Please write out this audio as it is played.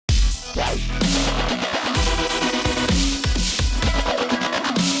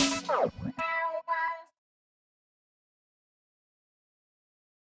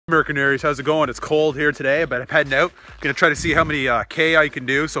Mercenaries, how's it going? It's cold here today, but I'm heading out. Gonna try to see how many K I can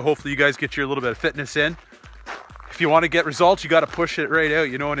do, so hopefully you guys get your little bit of fitness in. If you want to get results, you got to push it right out,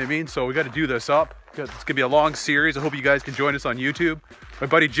 you know what I mean? So we got to do this up. It's gonna be a long series. I hope you guys can join us on YouTube. My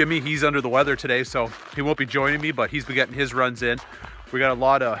buddy Jimmy, he's under the weather today, so he won't be joining me, but he's been getting his runs in. We got a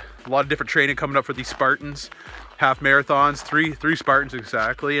lot of different training coming up for these Spartans, half marathons, three Spartans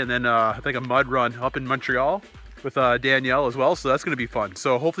exactly, and then I think a mud run up in Montreal with Danielle as well, so that's going to be fun.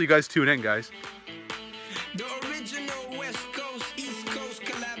 So hopefully you guys tune in, guys.